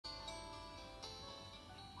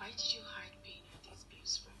did you hide paying all these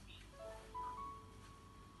bills from me?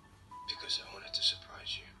 Because I wanted to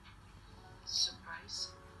surprise you. Surprise?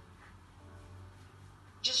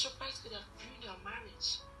 Your surprise could have ruined your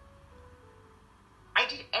marriage. I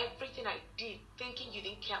did everything I did thinking you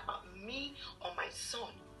didn't care about me or my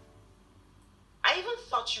son. I even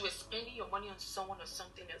thought you were spending your money on someone or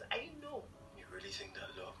something else. I didn't know. You really think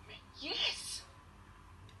that love me? Yes.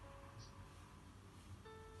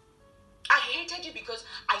 I hated you because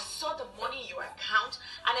I saw the money in your account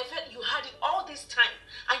and I felt you had it all this time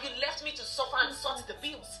and you left me to suffer and sort the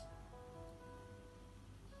bills.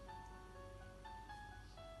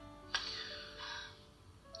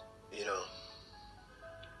 You know,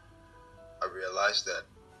 I realized that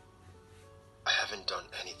I haven't done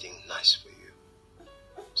anything nice for you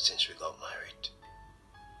since we got married.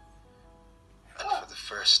 And for the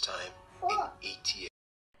first time in 8 years.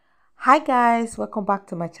 Hi guys, welcome back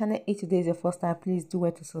to my channel. If today is your first time, please do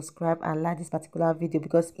well to subscribe and like this particular video,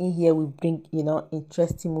 because in here we bring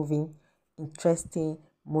interesting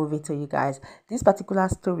movie to you guys. This particular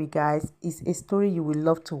story, guys, is a story you will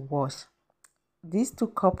love to watch. These two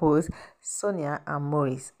couples, Sonia and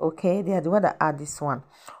Maurice, okay, they are the one that had this one,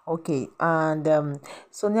 okay. And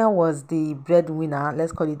Sonia was the breadwinner,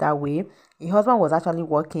 let's call it that way. Her husband was actually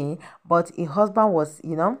working, but her husband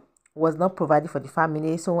was not providing for the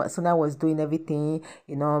family, so Sonia was doing everything,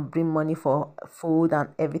 bring money for food and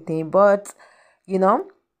everything. But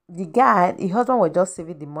the guy, the husband, was just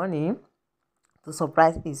saving the money to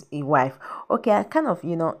surprise his wife. Okay, I kind of,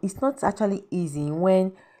 it's not actually easy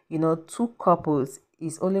when two couples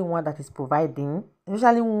is only one that is providing,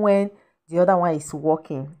 especially when the other one is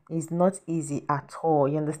working. It's not easy at all,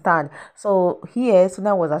 you understand? So here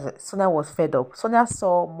Sonia was fed up. Sonia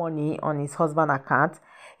saw money on his husband account.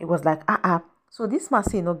 It was like, so this man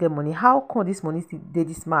say no get money, how come this money dey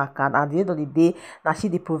this man account? At the end of the day, now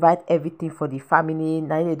they provide everything for the family,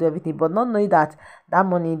 now they do everything, but not knowing that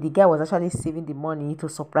money, the guy was actually saving the money to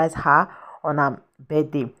surprise her on her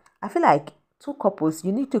birthday. I feel like two couples,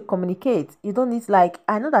 you need to communicate. You don't need, like,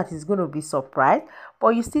 I know that it's going to be surprised, but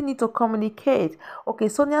you still need to communicate. Okay,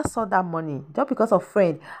 Sonia saw that money just because of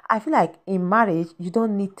friend. I feel like in marriage you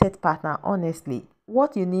don't need third partner, honestly.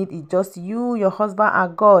 What you need is just you, your husband,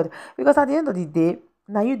 and God. Because at the end of the day,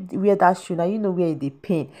 now you wear that shoe, now you know where they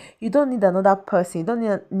pain. You don't need another person, you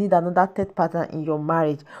don't need another third partner in your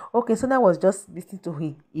marriage. Okay, Sonia was just listening to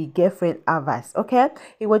his girlfriend advice. Okay,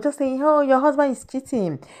 he was just saying, oh, your husband is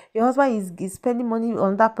cheating, your husband is spending money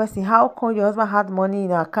on that person. How come your husband had money in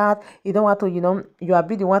your account? You don't want to, you are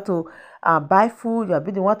the one to buy food, you are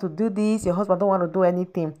the one to do this, your husband don't want to do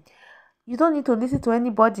anything. You don't need to listen to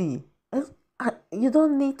anybody. You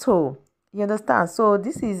don't need to, you understand? So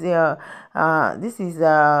this is her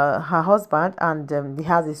husband, and he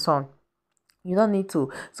has a son. You don't need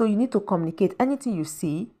to. So you need to communicate. Anything you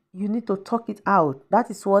see, you need to talk it out.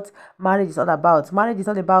 That is what marriage is all about. Marriage is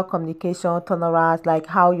all about communication, tolerance, like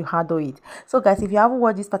how you handle it. So guys, if you haven't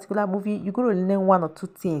watched this particular movie, you're going to learn one or two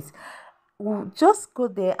things. Just go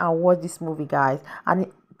there and watch this movie, guys, and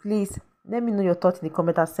please let me know your thoughts in the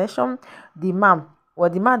comment section. The man,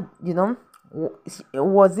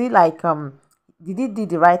 was he like, did he do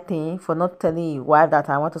the right thing for not telling your wife that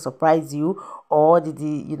I want to surprise you, or did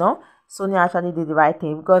he, Sonia actually did the right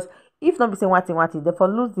thing? Because if not be saying one thing, therefore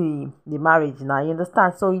lose the marriage now, you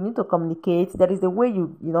understand? So you need to communicate. There is a way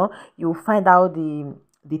you find out the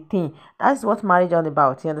thing. That's what marriage is all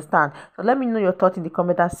about, you understand? So let me know your thoughts in the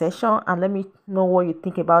comment section, and let me know what you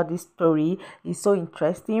think about this story. It's so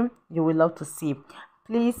interesting, you will love to see.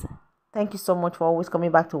 Please, thank you so much for always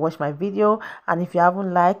coming back to watch my video. And if you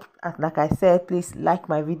haven't liked, like I said, please like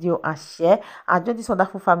my video and share and join this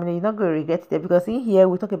wonderful family. You're not going to regret it, because in here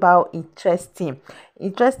we talk about interesting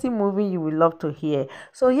movie you will love to hear.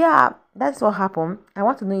 So yeah, that's what happened. I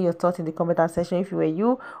want to know your thoughts in the comment section. If you were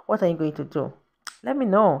you, what are you going to do? Let me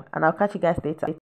know, and I'll catch you guys later.